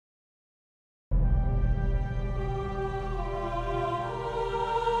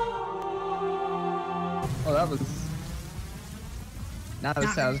that was not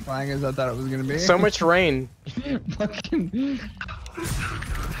as satisfying as I thought it was gonna be. So much rain. Fucking.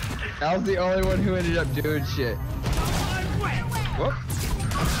 I was the only one who ended up doing shit. Whoop.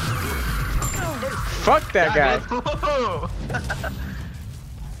 Fuck that guy.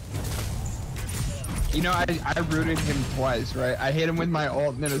 You know, I rooted him twice, right? I hit him with my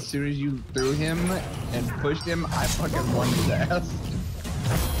ult, and then as soon as you threw him and pushed him, I fucking won his ass.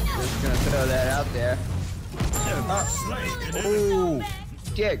 Just gonna throw that out there. Ooh.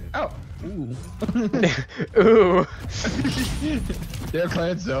 Jig. Oh. Ooh. Ooh. They're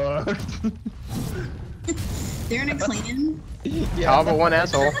playing so hard. They're in a clan? Yeah. All but one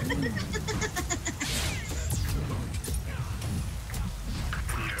asshole.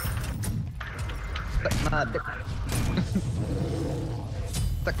 My dick.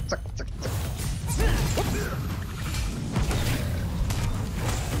 Tuck, tuck, tuck, tuck.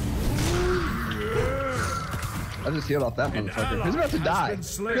 I just healed off that motherfucker. He's about to die.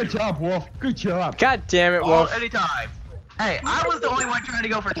 Good job, Wolf. Good job. God damn it, Wolf. Oh, anytime. Hey, I was the only one trying to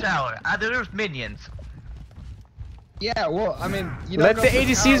go for tower. There's minions. Yeah, well, I mean, you know. Let the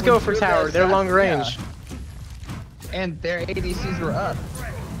ADCs go for tower. They're long range. Yeah. And their ADCs were up.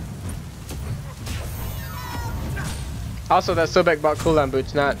 Also, that Sobek bought cooldown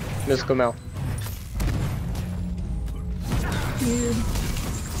boots, not Mystical Mel. Dude.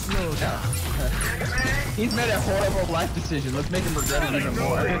 No. He's made a horrible life decision. Let's make him regret it even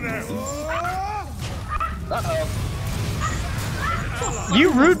more. Uh-oh.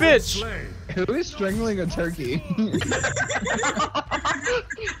 You rude bitch! Who is strangling a turkey? Hey,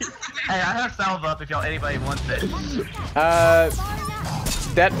 I have salve up if anybody wants it.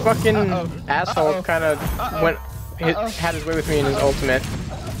 That fucking asshole kind of had his way with me in his ultimate.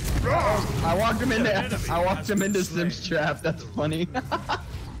 I walked him into Sim's trap. That's funny.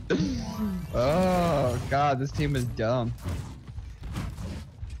 Oh god, this team is dumb.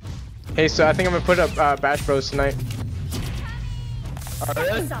 Hey, so I think I'm gonna put up Bash Bros tonight. Oh,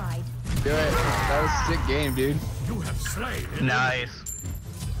 really? Do it. That was a sick game, dude. Nice.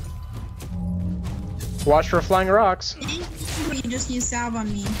 Watch for flying rocks. You just used salve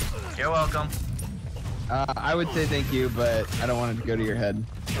on me. You're welcome. I would say thank you, but I don't want it to go to your head.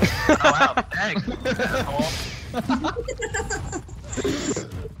 Oh wow, thanks.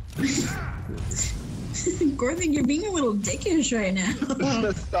 Gorthing, you're being a little dickish right now.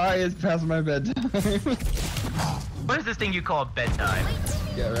 Sorry, it's past my bedtime. What is this thing you call bedtime?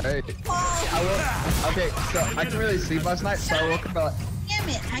 Yeah, right. Okay, so I couldn't really sleep last night, so I woke up about. Damn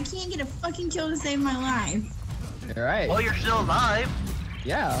it, I can't get a fucking kill to save my life. All right. Well, you're still alive.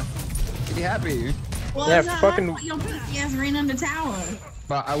 Yeah. Be happy. Well, Yeah, that's fucking. not your pinky ass ran on the tower.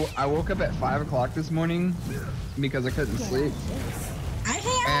 But I woke up at 5 o'clock this morning because I couldn't sleep. I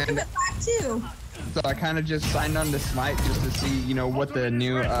woke up at 5 too. So I kind of just signed on to Smite just to see, you know, what the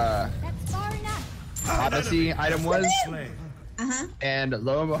new Odyssey item was. And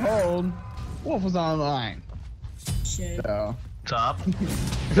lo and behold, Wolf was online. Shit. So. What's up?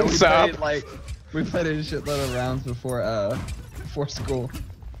 What's up? We played a shitload of rounds before school.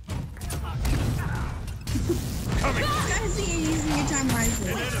 I see you using your time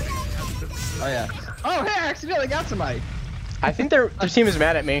wisely. Oh yeah. Oh hey, I accidentally got somebody. I think their team is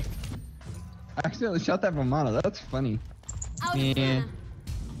mad at me. I accidentally shot that Vomano. That's funny. Yeah.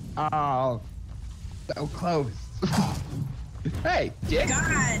 Oh, so close. Hey, dick.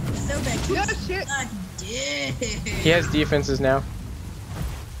 God, so bad. Yeah, shit. Dick. He has defenses now.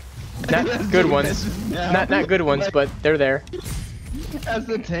 Not good ones. Not good ones, but they're there. As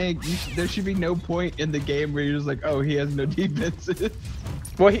the tank, there should be no point in the game where you're just like, oh, he has no defenses.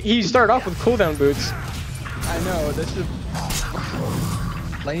 Well, he started off with cooldown boots. I know, that's just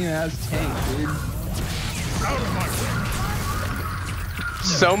lame ass tank, dude.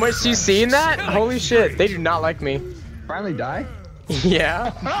 So much CC in that? Holy shit, they do not like me. Finally die?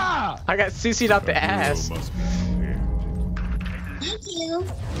 Yeah. Ah! I got CC'd out the ass. Thank you.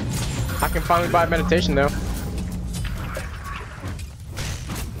 I can finally buy meditation though.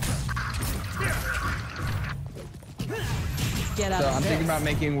 Get up. So I'm thinking about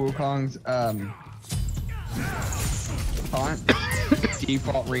making Wukong's font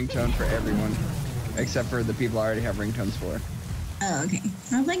default ringtone for everyone, except for the people I already have ringtones for. Oh, okay.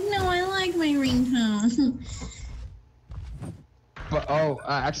 I was like, no, I like my ringtone. But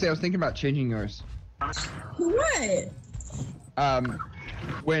actually, I was thinking about changing yours. What?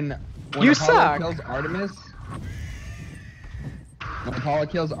 When You Apollo suck. kills Artemis. When Apollo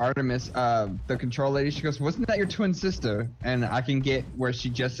kills Artemis, the control lady, she goes, "Wasn't that your twin sister?" And I can get where she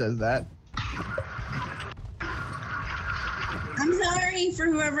just says that. I'm sorry for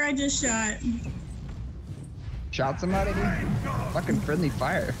whoever I just shot. shot somebody? Fucking friendly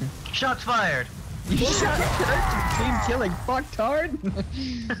fire. Shots fired. You shot Kurt? Team killing fucktard?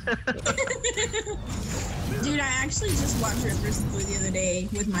 Dude, I actually just watched Red vs. Blue the other day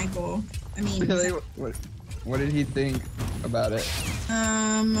with Michael. I mean, Really? What did he think about it?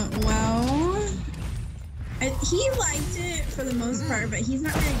 Well, he liked it for the most part, but he's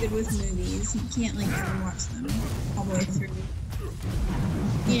not very good with movies. He can't like ever watch them all the way through.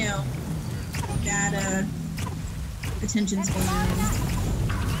 You know, that attention span.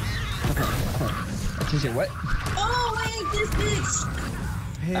 Attention, what? Oh wait, this bitch!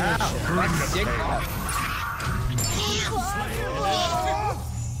 Ow, fuck dick off.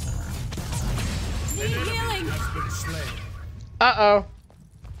 Need healing! Uh-oh.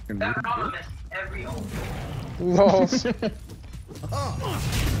 Lol.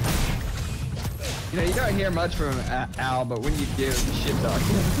 You know, you don't hear much from Al, but when you do, the shit talk.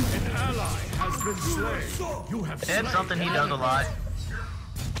 An ally has been slain. You have It's something he does a lot.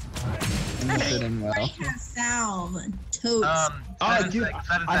 Sitting well. I have salve. Toast. Oh, dude,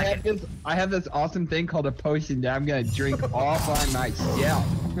 I have this awesome thing called a potion that I'm gonna drink all by myself.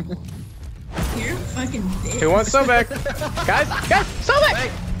 You're a fucking bitch. Who wants Sobek? Guys,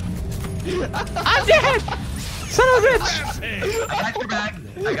 Sobek! I'm dead! Son of a bitch! I got your back.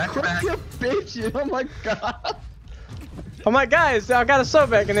 I got your back. You bitch! Oh my god! I'm like, guys, I got a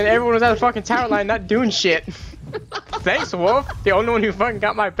Sobek, and then everyone was at the fucking tower line not doing shit. Thanks, Wolf. The only one who fucking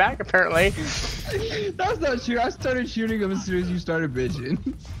got my back, apparently. That's not true. I started shooting him as soon as you started bitching.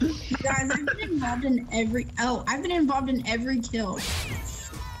 Guys, I've been involved in every. Oh, I've been involved in every kill. That's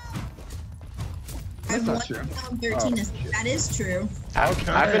I've not won true. 13. That is true.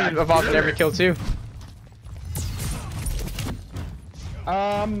 I've been involved in every kill, too.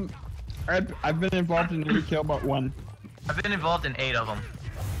 I've been involved in every kill but one. I've been involved in 8 of them.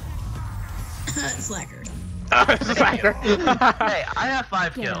 Slacker. Slacker. Hey, I have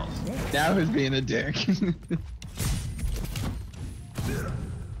 5 kills. Now who's being a dick?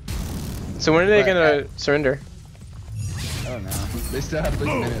 So when are they gonna surrender? Oh no. They still have 3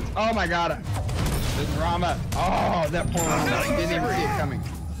 minutes. Oh my god. There's Rama. Oh, that poor Rama. He didn't even see it coming.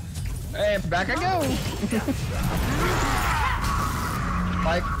 Hey, back I go.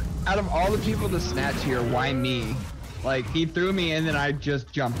 Like, out of all the people to snatch here, why me? Like, he threw me and then I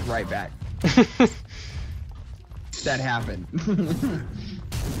just jumped right back. That happened.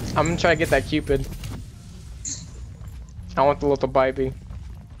 I'm gonna try to get that Cupid. I want the little baby.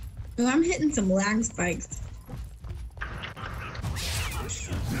 Ooh, I'm hitting some lag spikes.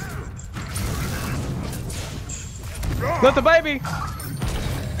 Let the baby!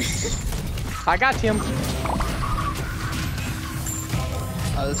 I got him.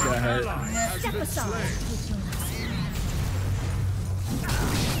 Oh, this is gonna hurt. Step aside.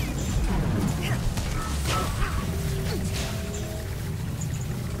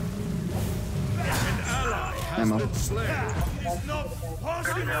 Ammo. Been slain. No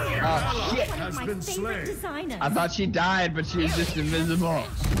possible. Oh shit! Has been slain. I thought she died, but she was just invisible.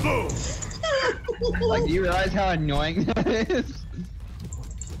 Like, do you realize how annoying that is?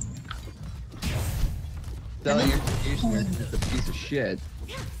 Selling executioner is just a piece of shit.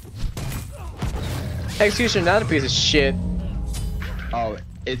 Execution, not a piece of shit. Oh,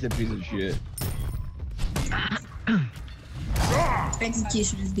 it's a piece of shit.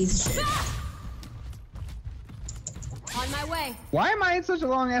 Execution is a piece of shit. On my way. Why am I in such a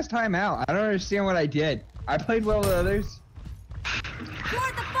long ass timeout? I don't understand what I did. I played well with others.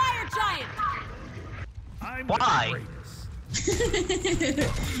 Toward the fire giant. Why?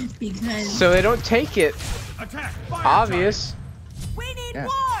 Because So they don't take it. Attack. Fire Obvious. We need Yeah.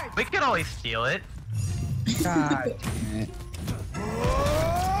 wards. We can always steal it. God damn it.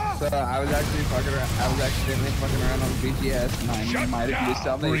 So I was actually fucking around. I was accidentally fucking around on BGS, and I might have used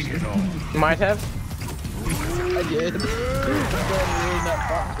salvation. Might have. I did. I'm going to ruin that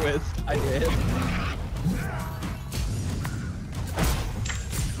pop quiz. I did.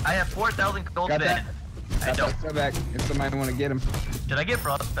 I have 4,000 gold Got spin. that? I Got don't. that so back if somebody want to get him. Did I get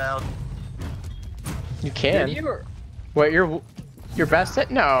frostbound? You can. Did you or- What, your best hit?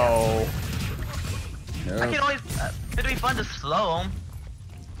 No. No. I can always. It'd be fun to slow them.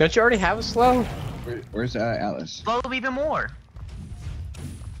 Don't you already have a slow? Where's Atlas? Slow them even more.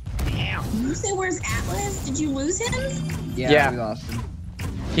 you say where's Atlas? Did you lose him? Yeah. We lost him.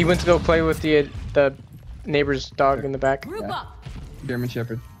 He went to go play with the neighbor's dog in the back. Group Yeah. up. German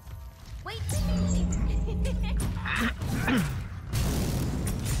Shepherd. Wait.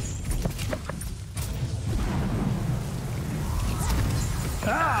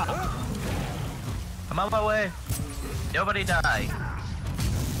 I'm on my way. Nobody die.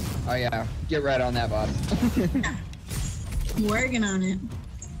 Oh yeah, get right on that, boss. Working on it.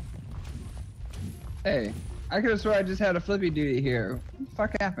 Hey, I could have sworn I just had a flippy duty here. What the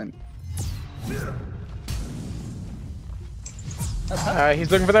fuck happened? He's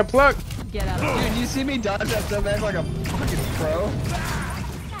looking for that plug. Get out of Dude, here. you see me dodge that so bad like a fucking pro?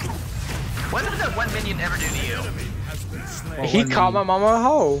 What does that one minion ever do to you? Well, He one called my minute. mama a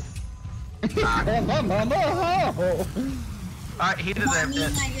hoe. Alright, he What deserved mean,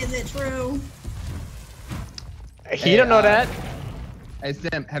 it. like, is it true? He Hey, don't know that. Hey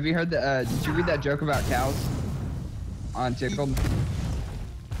Sam, have you heard the? Did you read that joke about cows on Tickled?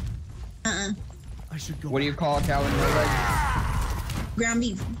 Uh-uh. I should go. What do you call a cow with no legs? Ground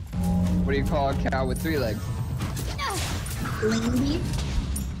beef. What do you call a cow with 3 legs? Lean beef.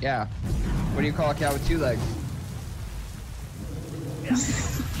 Yeah. What do you call a cow with 2 legs?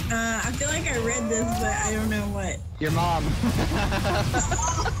 I feel like I read this, but I don't know what. Your mom.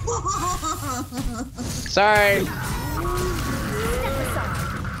 Sorry.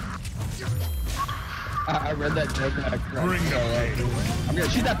 I read that joke and I cried so hard. I'm gonna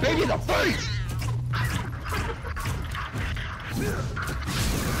shoot that baby in the face!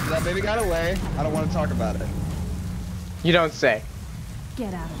 That baby got away. I don't want to talk about it. You don't say.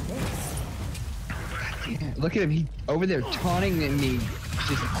 Get out of this. Look at him. He over there taunting me.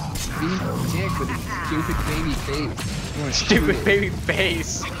 Just being a dick with his stupid baby face. You wanna shoot Stupid it. baby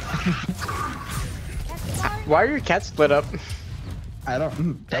face. Why are your cats split up? I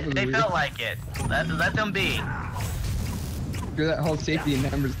don't. That was They weird. felt like it. Let them be. Screw that whole safety in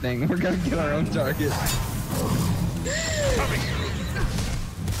numbers thing. We're gonna get our own target. An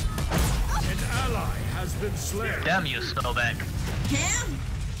ally has been slain. Damn you, Snowback. Ham?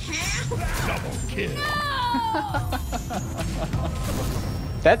 Ham? Double kill.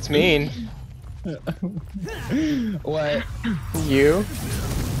 That's mean. What? You?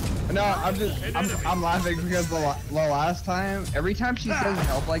 No, I'm laughing because the last time, every time she says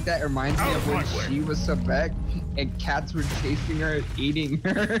help like that, it reminds me of when she was Sebek and cats were chasing her and eating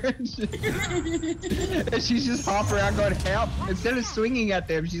her. And she's just hopping around going, help. Instead of swinging at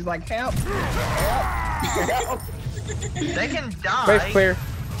them, she's like, help, help, help. They can die. Wait, clear.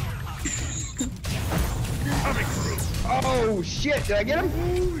 Coming through. Oh shit, did I get him?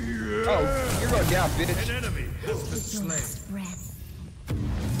 Oh, you're going down, An bitch. enemy has been slain.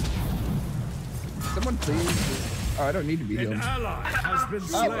 Someone please. Oh, I don't need to be An healed. ally has been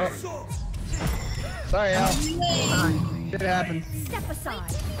slain. Sorry, Al. Shit happens. Step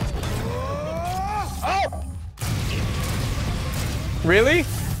aside. Oh! Really?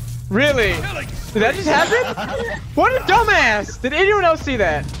 Really? Did that just happen? What a dumbass! Did anyone else see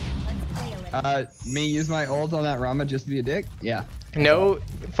that? Me use my ult on that Rama just to be a dick? Yeah. No,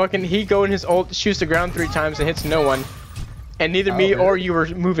 fucking he go in his ult, shoots the ground 3 times and hits no one. And neither me really? or you were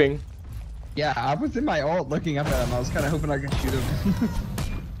moving. Yeah, I was in my ult looking up at him. I was kind of hoping I could shoot him.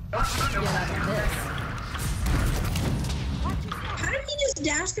 How did he just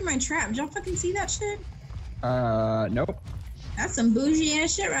dash through my trap? Did y'all fucking see that shit? Nope. That's some bougie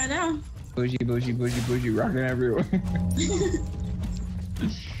ass shit right now. Bougie, bougie, bougie, bougie, rocking everywhere.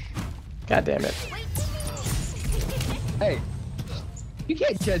 God damn it. Hey, you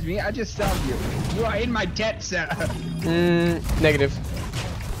can't judge me. I just stopped you. You are in my debt center. Negative.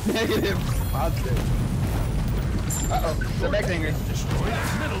 Negative. Positive. Uh-oh. The back angry. Destroy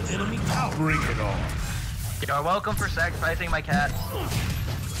the middle enemy tower. Bring it on. You're welcome for sacrificing my cat.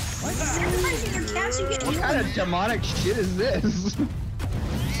 Sacrificing your cats, you get What kind of demonic shit is this?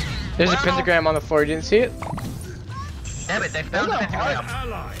 There's a pentagram on the floor, you didn't see it? Damn it, they found the That's not hard.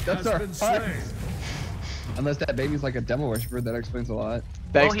 pentagram. Ally That's has our been heart. slain. Unless that baby's like a devil worshiper, that explains a lot.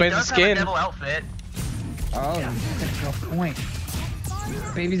 That Well, explains he the does skin. have a devil outfit. Oh, that's a point.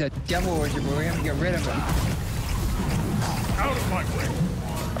 Baby's a devil worshiper. We have to get rid of him. Out of my way.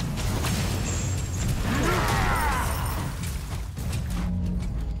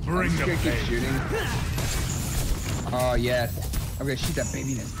 Bring I'm the gonna keep pain. shooting. Oh yes. I'm gonna shoot that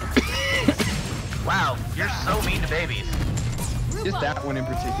baby next. Wow, you're so mean to babies. Just that one in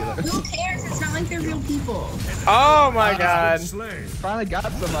particular. Who cares? It's not like they're real people. Oh my god. Slain. Finally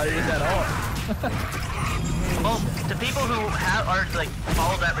got somebody with that all. Well, to people who are like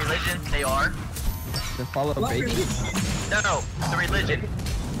follow that religion, they are. To follow What babies. religion? No, the religion.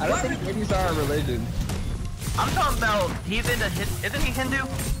 I don't think babies are a religion. I'm talking about he's into isn't he Hindu?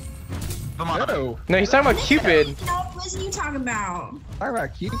 Vamana. No. No, he's talking about Cupid. No, what are you talking about? Talk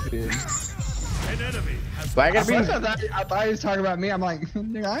about Cupid. An enemy has But I At gotta be. first I thought he was talking about me. I'm like,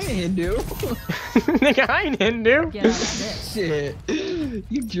 nigga, I ain't Hindu. Nigga, I ain't Hindu. Get out of this. Shit.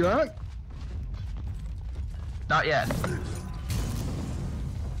 You drunk? Not yet.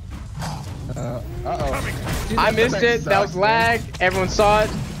 Uh-oh. Dude, I that missed sucks, it. That was man. lag. Everyone saw it.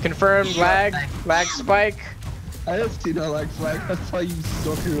 Confirmed lag. Lag spike. I didn't see no lag flag. That's why you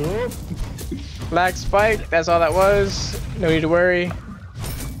suck it up. Lag spike. That's all that was. No need to worry.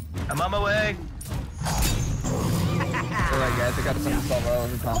 I'm on my way. Alright guys, I got something to solve all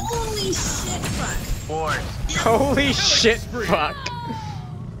of the problems. Holy shit, fuck. Boards. Holy shit, fuck.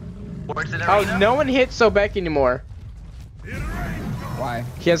 Boards in Oh, arena. no one hits Sobek anymore. Why?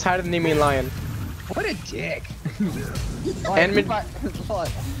 He has higher than Enemy Lion. What a dick. Enemy-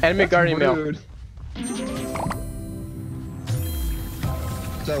 Enemy Guardian Mail. Rude.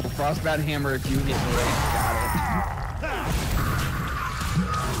 So, Frostbound Hammer if you hit me. Got it.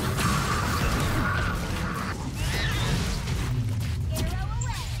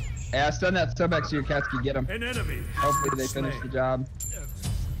 Hey, I stunned that sub back to your Katsuki, get him. An enemy. Hopefully they finish the job.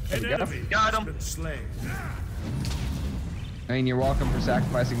 An we go. enemy Got has him. been slain. I mean, you're welcome for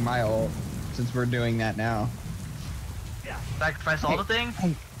sacrificing my ult, since we're doing that now. Sacrifice all the things.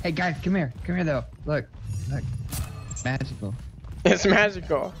 Hey guys, come here. Come here though. Look. It's magical. It's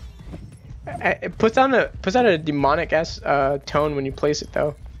magical. It puts out a demonic ass tone when you place it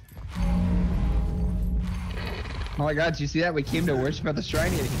though. Oh my god, did you see that? We came to worship at the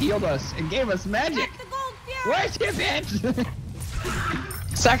shrine and it healed us and gave us magic! Worship it!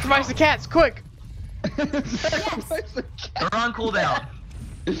 Sacrifice the cats, quick! Sacrifice the They're cat. on cooldown.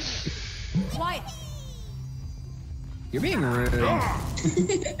 Quiet. You're being rude.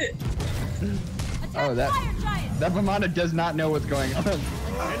 Oh, that Vamana does not know what's going on.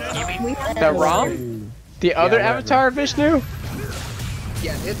 We have The Rom? The other whatever. avatar of Vishnu?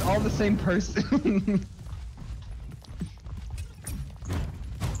 Yeah, it's all the same person.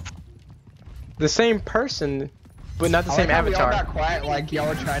 The same person, but not the I same like how we all avatar. got quiet, like y'all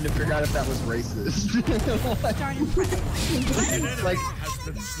were trying to figure out if that was racist. like, Has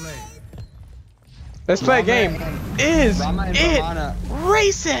been slain. Let's play a Rama game. and- Is Rama and it Vamana.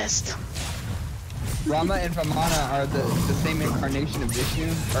 racist? Rama and Vamana are the same incarnation of Vishnu,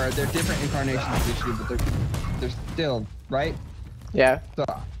 or they're different incarnations of Vishnu, but they're still, right? Yeah. So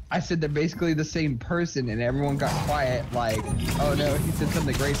I said they're basically the same person, and everyone got quiet, like, oh no, he said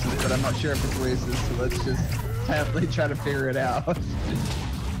something racist, but I'm not sure if it's racist, so let's just silently try to figure it out.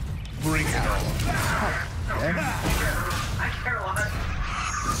 Bring it on. Okay.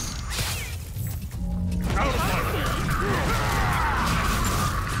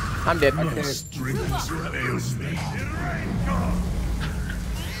 I'm dead. Okay. Strings ails me.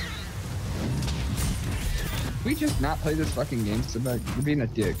 We just not play this fucking game, so you're being a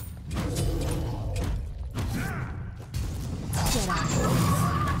dick.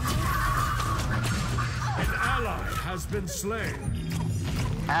 An ally has been slain.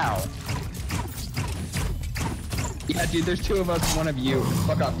 Ow. Yeah, dude, there's two of us and one of you.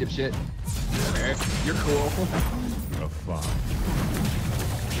 Fuck off, dipshit. Okay, you're cool. A fun.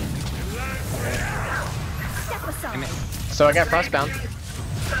 Step aside. So I got Frostbound.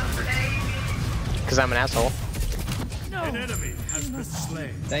 Because I'm an asshole. An enemy has been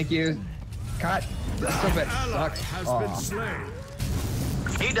slain. Thank you. Cut. This so bad Ally sucks. has Aw. been slain.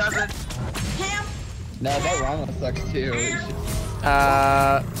 He doesn't. Ham. No, that Rama sucks too.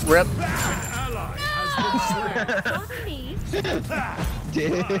 Rip. An ally has Both me.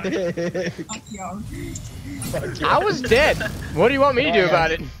 Dick. Fuck y'all. Fuck you. I was dead. What do you want me to do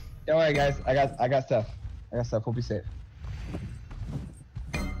about it? Don't worry, guys. I got stuff. I got stuff. We'll be safe.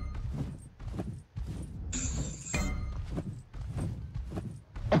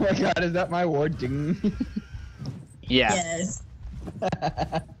 Oh my god, is that my ward ding? Yeah. Yes.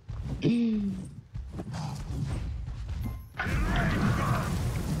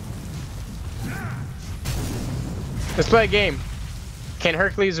 Let's play a game. Can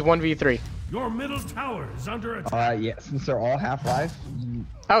Hercules 1v3? Your middle tower is under attack. Yeah, since they're all half-life.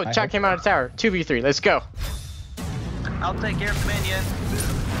 Oh, I Chuck hope came out of the tower. 2v3. Let's go. I'll take care of the minion.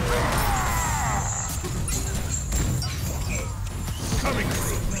 Coming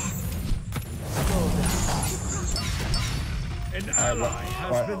through. An ally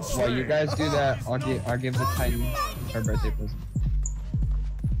has been slain. While you guys do that, I'll give the Titan her birthday present.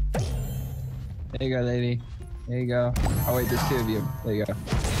 There you go, lady. There you go. Oh wait, there's two of you. There you go.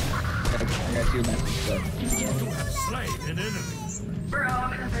 I got two messages. So. You have slain an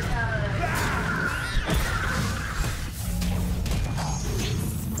enemy.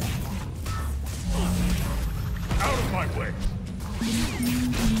 Out of my way.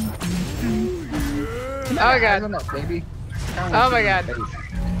 Oh my god. On that baby. Oh my god.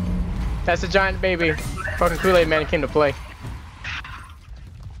 That's a giant baby. Fucking Kool-Aid man came to play.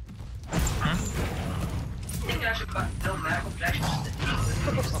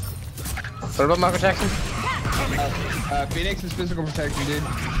 What about Michael Jackson? Phoenix is physical protection, dude.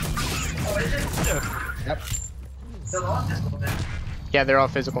 Yep. Yeah, they're all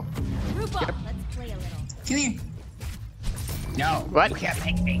physical. Group up. Let's play a little. Come here. No. What? You can't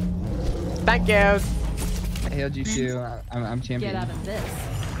make me. Thank you. I healed you too. I'm champion. Get out of this.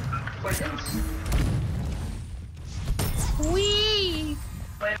 Wee.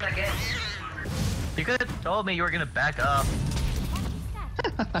 You could have told me you were gonna back up.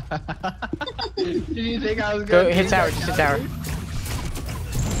 Did you think I was Go gonna hit do tower, that, just hit tower. dude?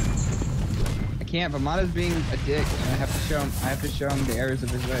 I can't, but Mana's being a dick, and I have to show him the errors of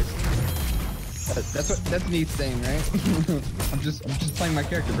his ways. That's Neith's thing, right? I'm just playing my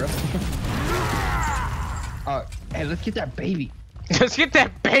character, bro. Oh, hey, let's get that baby. Let's get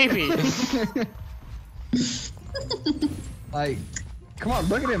that baby. Like, come on,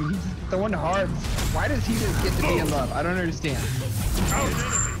 look at him. He's the one hard. Why does he just get to be in love? I don't understand. Our enemy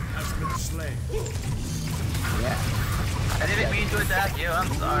has been slain. Yeah. I didn't mean to attack you.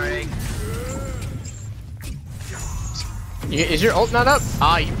 I'm sorry. Is your ult not up?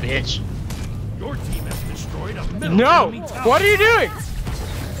 Ah, you bitch. Your team has destroyed a middle No! enemy tower. What are you doing?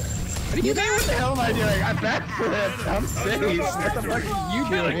 What do you mean? What the hell am I doing? I backflipped. I'm safe. What the fuck are you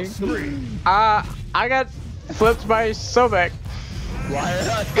doing? I got flipped by Sobek. Why?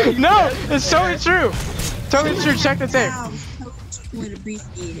 No, it's totally true. Totally true. Check the tape. Wow, Coach would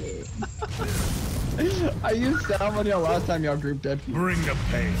appreciate it. I used ceremony last time y'all grouped up. Bring the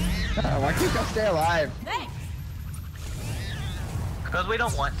pain. Why can't y'all stay alive? Thanks. Because we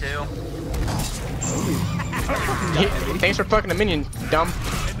don't want to. Thanks for fucking a minion, dumb. An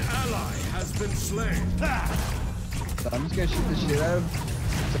ally has been slain. So I'm just gonna shoot the shit out of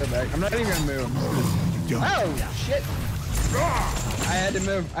back. I'm not even gonna move. I'm just gonna... Oh shit! I had to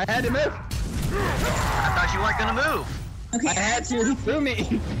move. I had to move. I thought you weren't gonna move. Okay, I had to. He threw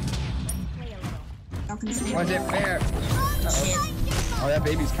me. Falcon's favorite. Was it fair? Uh-oh. Oh, that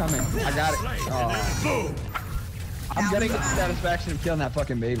baby's coming. I got it. Oh. Boom. I'm getting the satisfaction of killing that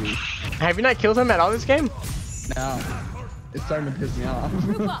fucking baby. Have you not killed him at all this game? No. It's starting to piss me off.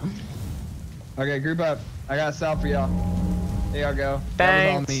 Group up. Okay, group up. I got a sell for y'all. There y'all go.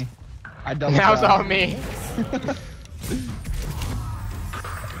 Thanks. That was all me. I doubled That was down. all me.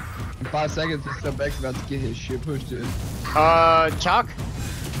 In 5 seconds, this Beck's about to get his shit pushed in. Chalk?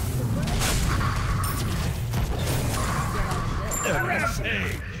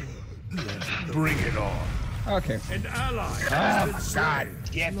 Bring it on. Okay. An ally has been slain.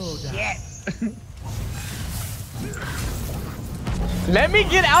 Let me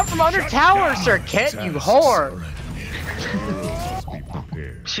get out from under tower, Sir Kit, you whore.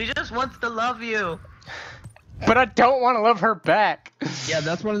 She just wants to love you. But I don't want to love her back. Yeah,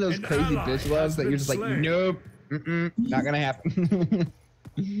 that's one of those An crazy ally bitch loves has that you're been just like, slain. nope, not gonna happen.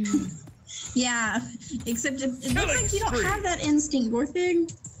 Yeah, except it looks like you don't spree. have that instinct,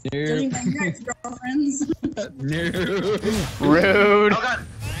 Gorthig. Judging by your guys' girlfriends. No. Rude. Oh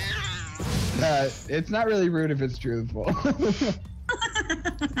god. It's not really rude if it's truthful.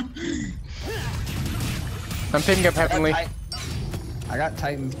 I'm picking up Heavenly. I got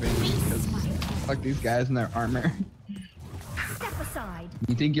Titans baby because fuck these guys in their armor. Step aside.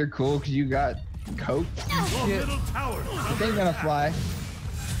 You think you're cool because you got coat? Your Shit. middle tower. It ain't gonna fly.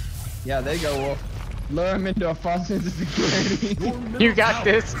 Yeah, there you go, Wolf. Lure him into a false sense of security. You got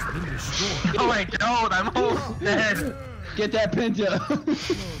this. No, I don't. I'm almost dead. Get that Pinto.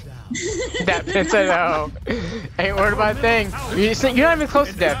 That Pinto, no. Ain't worried about a thing. You're not even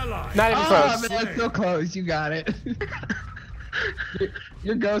close to death. Not even Oh close. man, it's so close. You got it.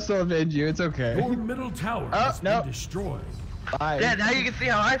 Your ghost will avenge you. It's okay. Your middle tower Oh, has no. been destroyed. Bye. Yeah, now you can see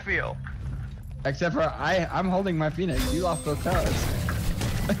how I feel. Except for I'm holding my Phoenix. You lost both towers.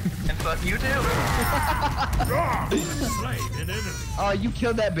 And fuck you too. Slain an enemy. Oh, you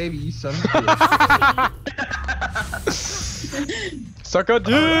killed that baby, you son of a bitch. Suck a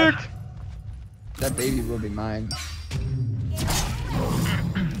dick. That baby will be mine.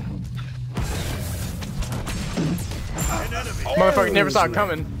 An enemy. Motherfucker never saw it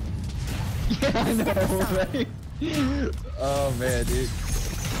coming. Yeah, I know, right? Oh man, dude.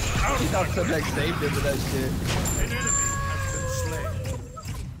 He thought Subject saved him with that shit. An enemy has been slain.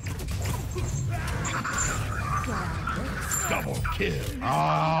 Double kill.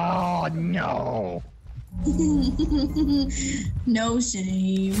 Oh no. No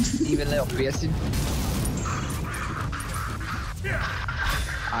shame. Even little piston.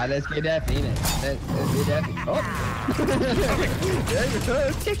 Ah, let's get that Phoenix. Let's get that Phoenix. Oh! There you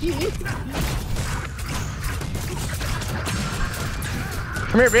go, Sticky!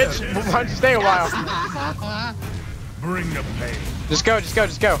 Come here, bitch. Why don't you stay a while? Bring the pain. Just go, just go,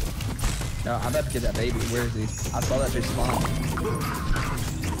 just go. No, I'm about to get that baby. Where is he? I saw that bitch spawn.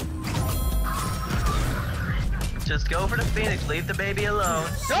 Just go for the Phoenix. Leave the baby alone.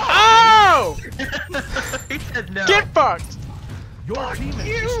 Oh! He said no. Get fucked! Your team has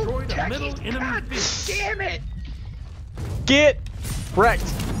destroyed a middle enemy base. Damn it! Get wrecked!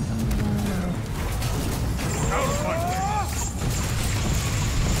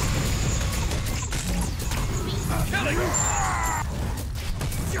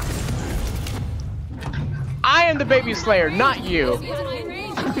 I am the baby slayer, not you.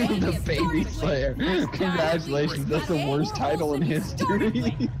 The baby slayer. Congratulations, that's the worst title in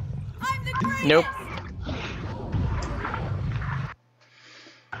history. Nope.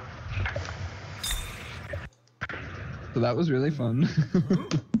 So that was really fun.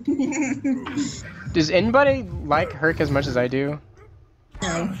 Does anybody like Herc as much as I do?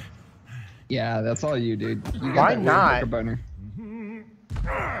 No. Yeah, that's all you, dude. You got Why that weird not? Hooker boner.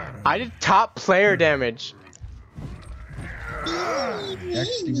 I did top player damage.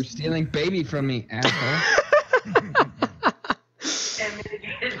 Actually, you were stealing baby from me, asshole.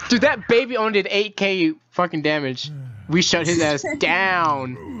 Dude, that baby only did 8k fucking damage. We shut his ass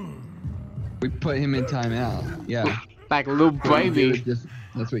down. We put him in timeout. Yeah. Like a little baby.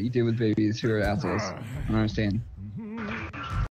 That's what you do with babies who are assholes. I don't understand.